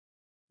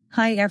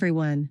Hi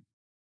everyone.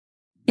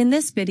 In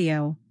this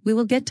video, we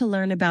will get to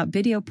learn about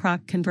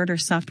VideoProc Converter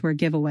software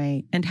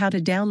giveaway and how to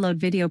download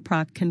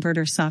VideoProc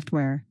Converter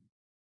software.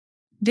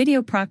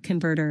 VideoProc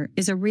Converter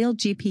is a real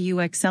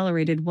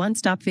GPU-accelerated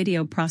one-stop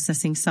video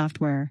processing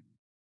software.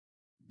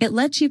 It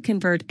lets you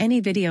convert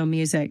any video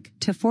music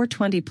to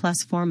 420+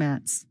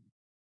 formats.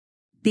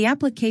 The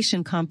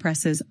application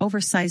compresses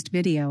oversized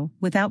video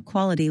without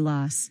quality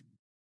loss.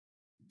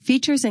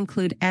 Features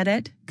include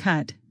edit,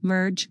 cut,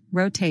 merge,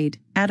 rotate,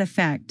 add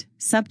effect,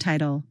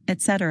 subtitle,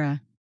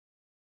 etc.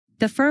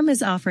 The firm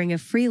is offering a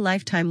free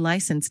lifetime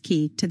license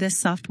key to this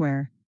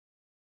software.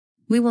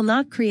 We will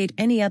not create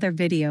any other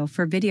video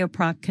for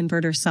VideoProc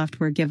Converter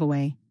software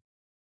giveaway.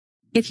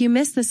 If you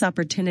miss this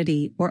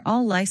opportunity or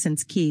all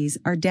license keys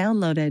are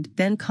downloaded,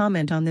 then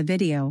comment on the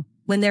video.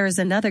 When there is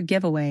another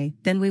giveaway,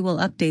 then we will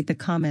update the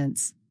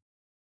comments.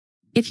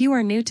 If you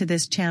are new to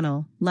this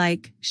channel,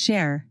 like,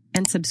 share,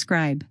 and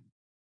subscribe.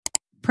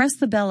 Press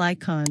the bell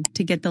icon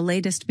to get the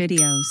latest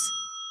videos.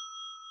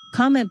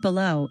 Comment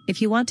below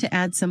if you want to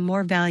add some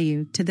more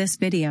value to this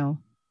video.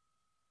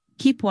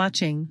 Keep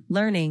watching,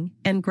 learning,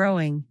 and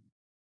growing.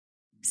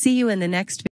 See you in the next video.